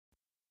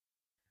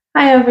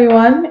Hi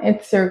everyone,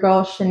 it's your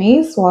girl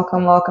Shanice.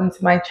 Welcome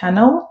to my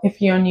channel.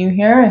 If you're new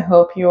here, I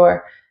hope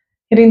you're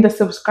hitting the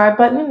subscribe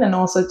button and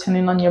also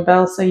turning on your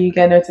bell so you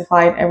get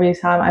notified every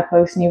time I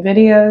post new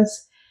videos.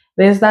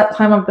 It is that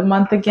time of the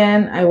month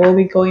again. I will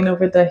be going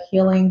over the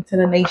Healing to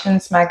the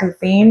Nations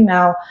magazine.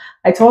 Now,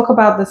 I talk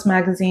about this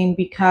magazine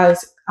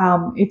because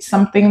it's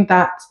something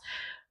that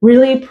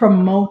really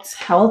promotes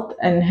health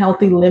and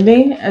healthy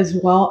living, as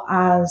well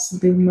as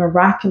the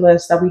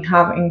miraculous that we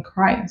have in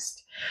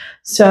Christ.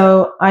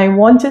 So I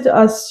wanted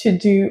us to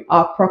do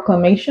our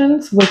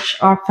proclamations, which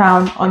are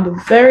found on the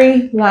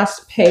very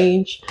last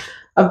page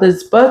of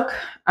this book.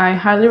 I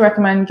highly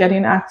recommend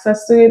getting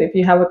access to it. If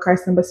you have a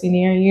Christ Embassy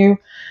near you,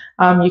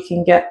 you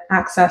can get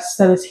access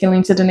to this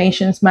Healing to the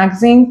Nations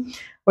magazine.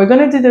 We're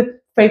going to do the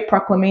faith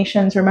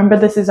proclamations. Remember,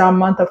 this is our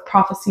month of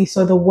prophecy.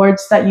 So the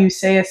words that you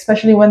say,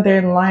 especially when they're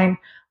in line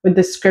with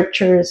the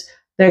scriptures,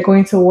 they're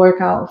going to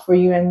work out for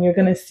you and you're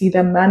going to see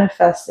them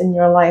manifest in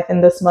your life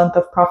in this month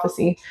of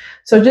prophecy.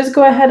 So just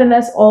go ahead and,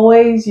 as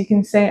always, you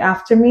can say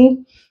after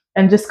me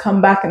and just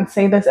come back and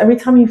say this every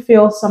time you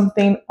feel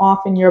something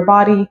off in your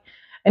body.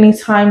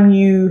 Anytime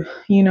you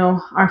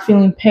are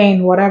feeling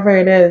pain, whatever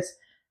it is,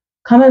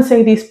 come and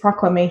say these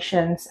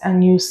proclamations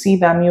and you see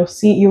them. You'll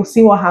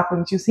see what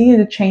happens. You see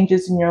the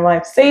changes in your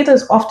life. Say it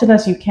as often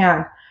as you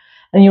can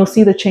and you'll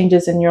see the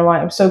changes in your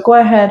life. So go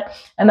ahead,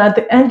 and at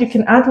the end, you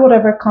can add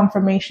whatever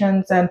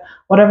confirmations and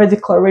whatever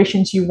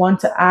declarations you want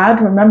to add.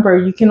 Remember,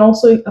 you can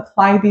also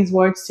apply these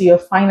words to your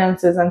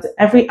finances and to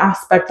every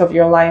aspect of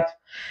your life.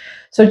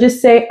 So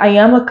just say, I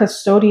am a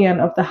custodian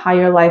of the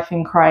higher life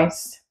in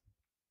Christ.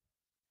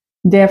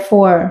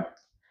 Therefore,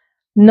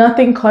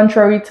 nothing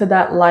contrary to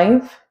that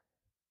life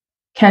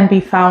can be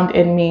found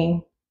in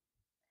me.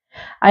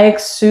 I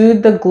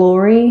exude the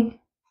glory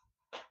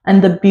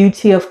and the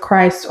beauty of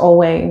Christ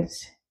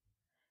always,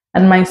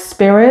 and my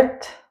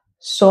spirit,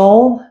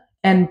 soul,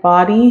 and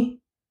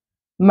body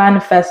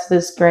manifest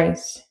this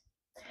grace.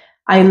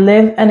 I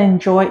live and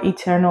enjoy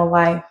eternal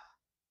life,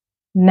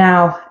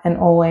 now and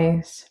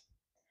always.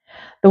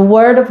 The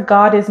word of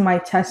God is my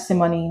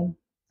testimony.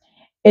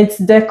 Its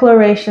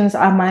declarations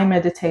are my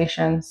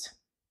meditations.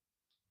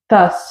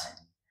 Thus,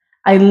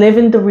 I live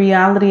in the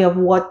reality of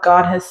what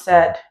God has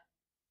said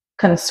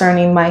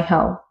concerning my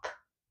health.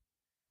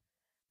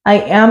 I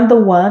am the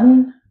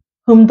one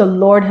whom the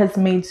Lord has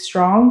made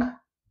strong,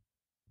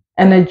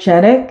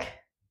 energetic,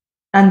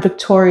 and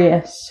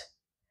victorious.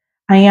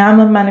 I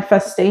am a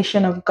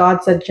manifestation of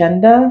God's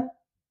agenda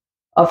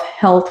of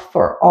health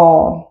for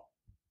all.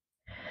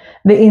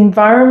 The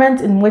environment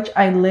in which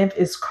I live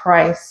is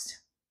Christ.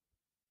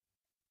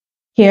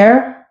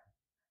 Here,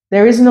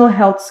 there is no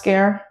health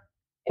scare,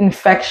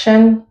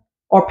 infection,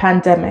 or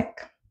pandemic.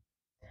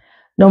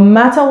 No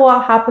matter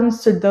what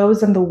happens to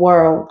those in the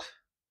world,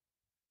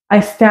 I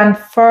stand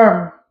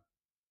firm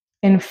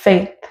in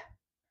faith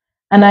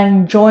and I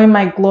enjoy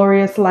my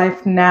glorious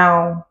life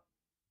now.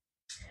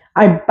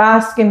 I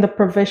bask in the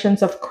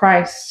provisions of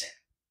Christ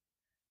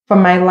for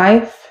my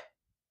life,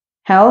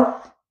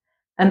 health,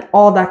 and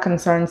all that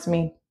concerns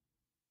me.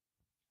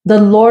 The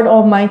Lord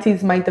Almighty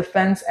is my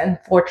defense and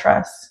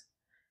fortress.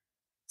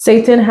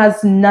 Satan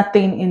has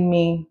nothing in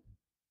me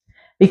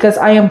because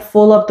I am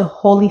full of the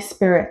Holy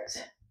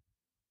Spirit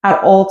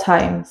at all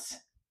times.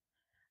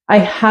 I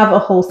have a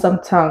wholesome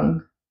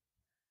tongue.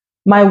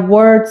 My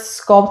words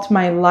sculpt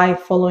my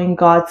life following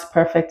God's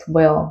perfect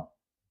will.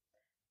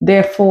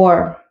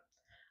 Therefore,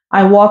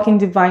 I walk in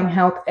divine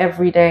health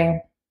every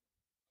day.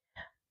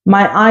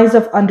 My eyes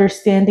of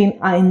understanding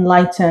are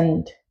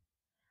enlightened.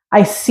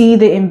 I see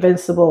the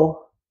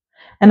invincible,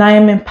 and I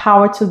am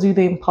empowered to do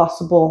the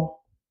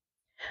impossible.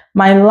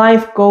 My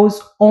life goes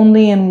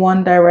only in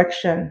one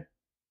direction,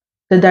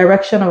 the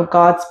direction of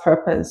God's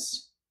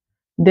purpose.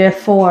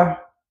 Therefore,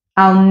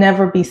 I'll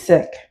never be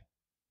sick.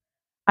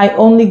 I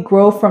only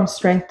grow from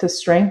strength to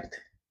strength,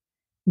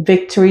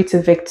 victory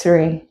to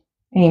victory.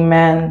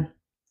 Amen.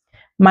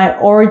 My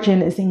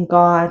origin is in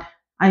God.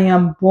 I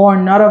am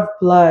born not of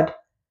blood,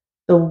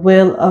 the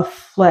will of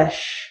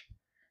flesh,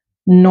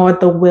 nor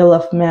the will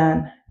of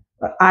man,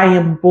 but I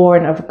am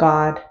born of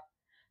God.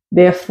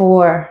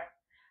 Therefore,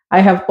 I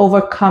have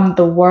overcome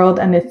the world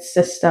and its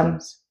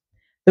systems.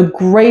 The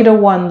greater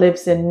one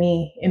lives in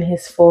me in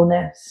his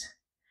fullness.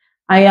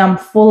 I am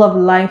full of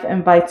life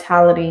and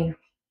vitality.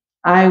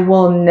 I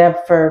will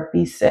never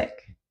be sick.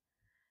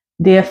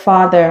 Dear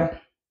Father,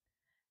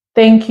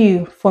 thank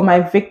you for my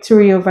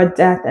victory over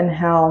death and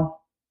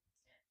hell.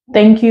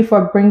 Thank you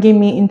for bringing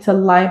me into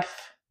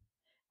life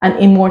and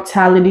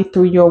immortality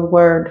through your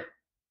word.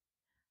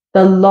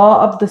 The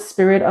law of the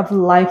Spirit of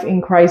life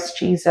in Christ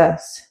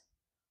Jesus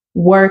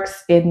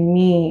works in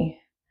me.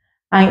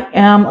 I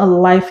am a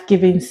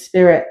life-giving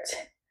spirit,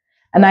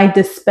 and I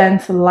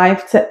dispense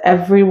life to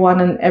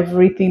everyone and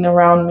everything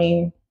around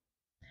me.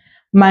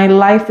 My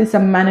life is a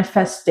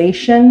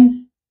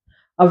manifestation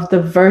of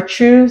the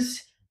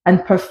virtues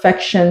and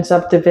perfections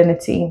of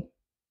divinity.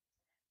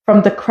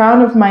 From the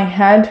crown of my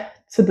head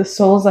to the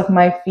soles of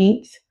my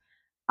feet,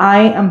 I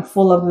am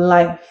full of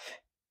life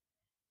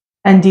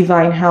and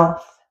divine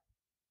health.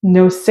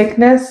 No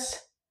sickness,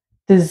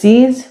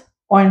 disease,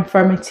 or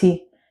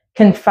infirmity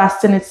can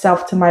fasten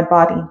itself to my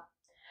body.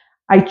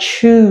 I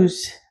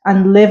choose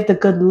and live the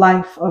good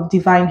life of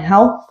divine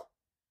health,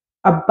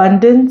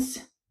 abundance,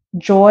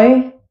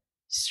 joy,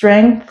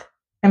 strength,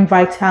 and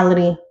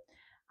vitality.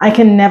 I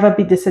can never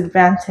be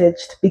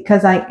disadvantaged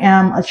because I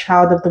am a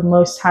child of the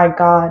Most High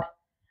God.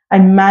 I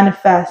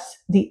manifest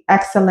the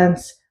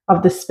excellence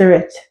of the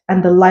Spirit,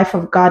 and the life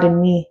of God in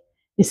me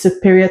is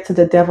superior to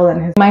the devil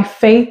and his. My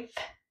faith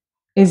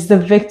is the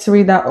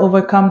victory that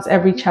overcomes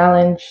every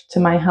challenge to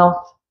my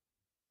health.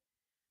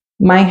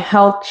 My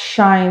health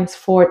shines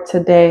forth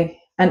today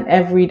and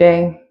every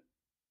day.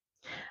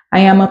 I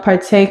am a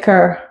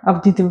partaker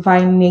of the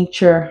divine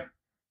nature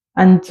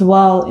and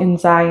dwell in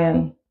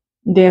Zion.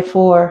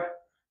 Therefore,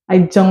 I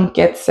don't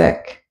get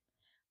sick.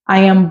 I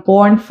am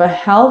born for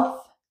health,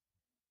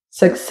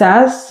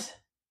 success,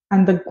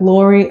 and the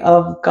glory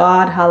of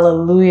God.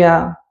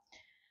 Hallelujah.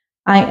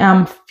 I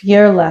am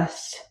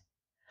fearless,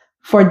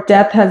 for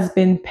death has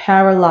been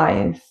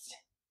paralyzed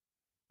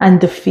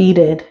and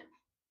defeated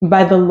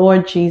by the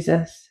Lord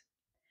Jesus.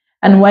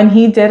 And when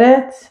he did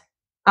it,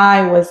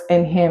 I was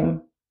in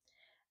him.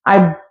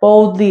 I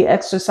boldly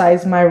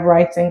exercise my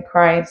rights in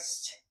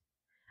Christ.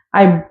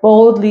 I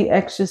boldly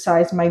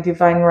exercise my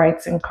divine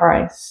rights in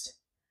Christ,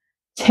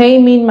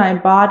 taming my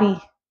body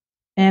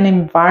and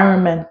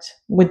environment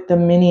with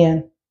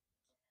dominion.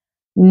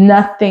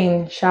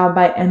 Nothing shall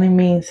by any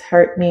means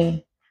hurt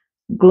me.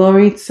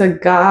 Glory to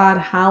God.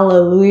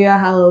 Hallelujah,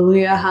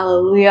 hallelujah,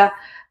 hallelujah.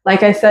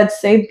 Like I said,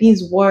 say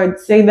these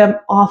words, say them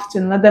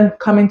often. Let them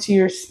come into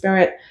your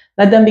spirit.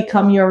 Let them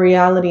become your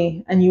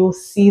reality, and you will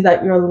see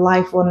that your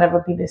life will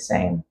never be the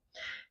same.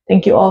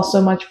 Thank you all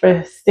so much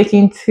for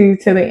sticking to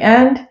the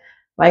end.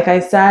 Like I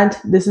said,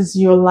 this is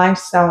your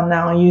lifestyle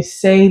now. You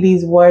say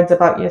these words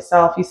about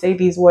yourself. You say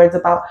these words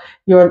about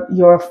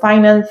your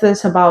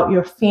finances, about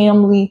your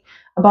family,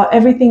 about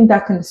everything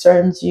that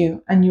concerns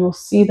you, and you will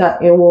see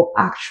that it will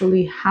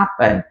actually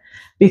happen,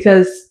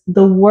 because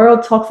the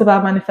world talks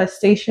about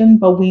manifestation,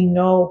 but we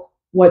know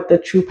what the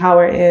true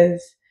power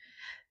is.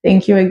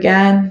 Thank you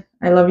again.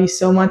 I love you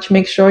so much.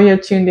 Make sure you're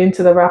tuned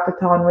into the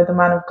Rapathon with the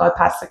man of God,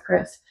 Pastor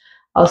Chris.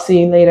 I'll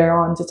see you later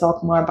on to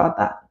talk more about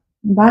that.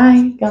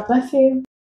 Bye. God bless you.